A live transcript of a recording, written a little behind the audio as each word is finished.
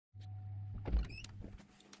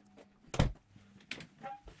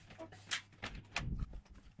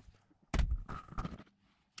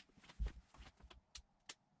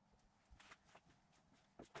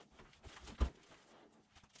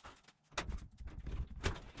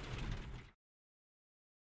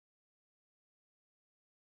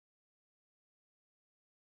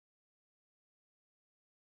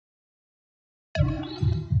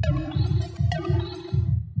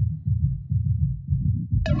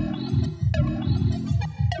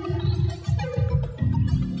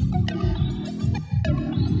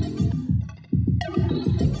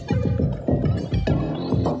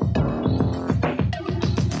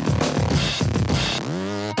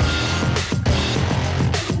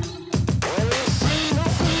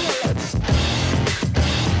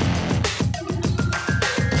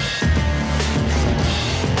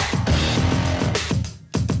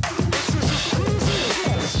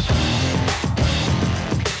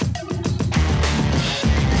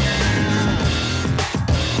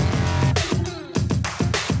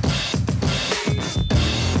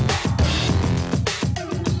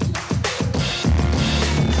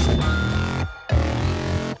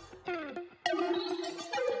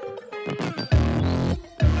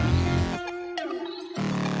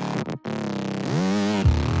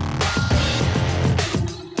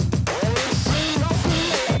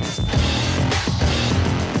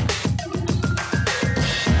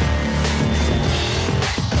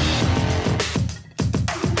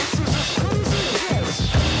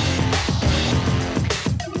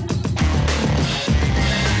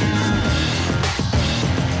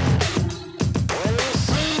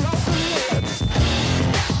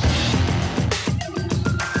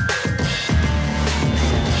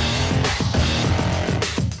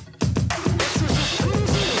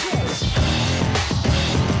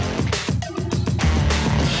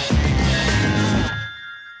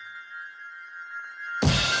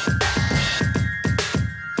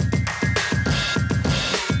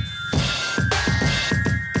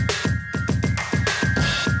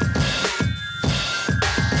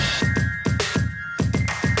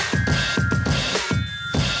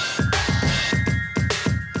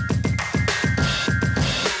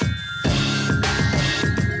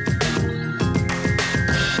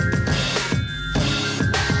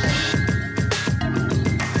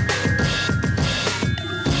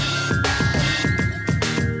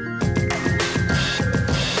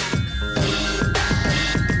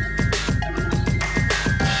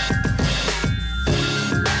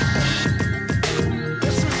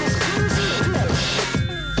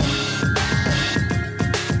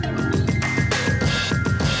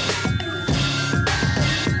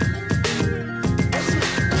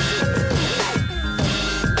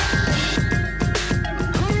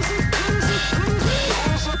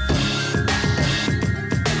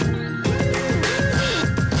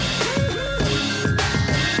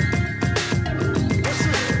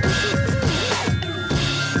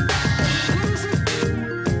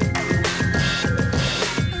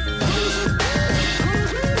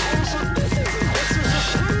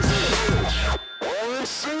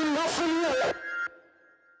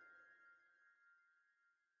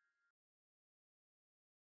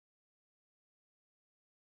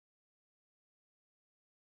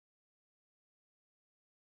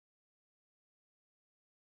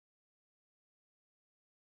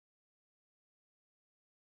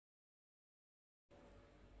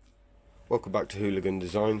Welcome back to Hooligan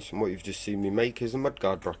Designs, and what you've just seen me make is a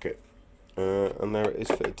mudguard bracket, and there it is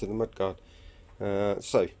fitted to the mudguard.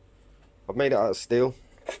 So I've made it out of steel.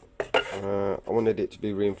 I wanted it to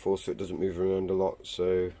be reinforced so it doesn't move around a lot,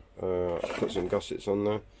 so I put some gussets on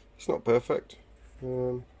there. It's not perfect.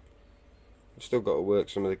 I've still got to work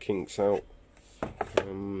some of the kinks out.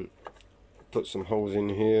 Put some holes in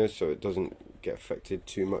here so it doesn't get affected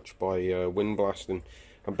too much by wind blasting,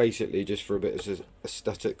 and basically just for a bit of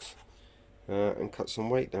aesthetics. And cut some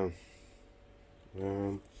weight down.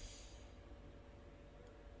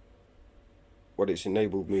 What it's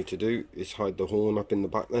enabled me to do is hide the horn up in the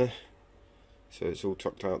back there, so it's all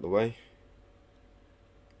tucked out the way.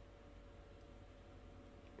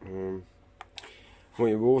 What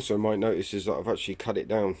you also might notice is that I've actually cut it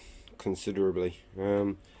down considerably.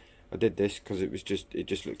 I did this because it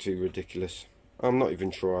just looked too ridiculous. I'm not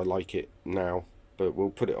even sure I like it now, but we'll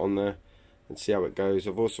put it on there and see how it goes.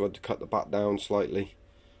 I've also had to cut the back down slightly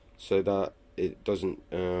so that it doesn't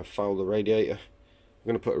foul the radiator. I'm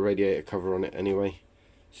going to put a radiator cover on it anyway,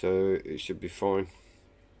 so it should be fine.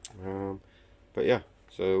 But yeah,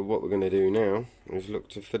 so what we're going to do now is look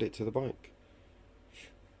to fit it to the bike.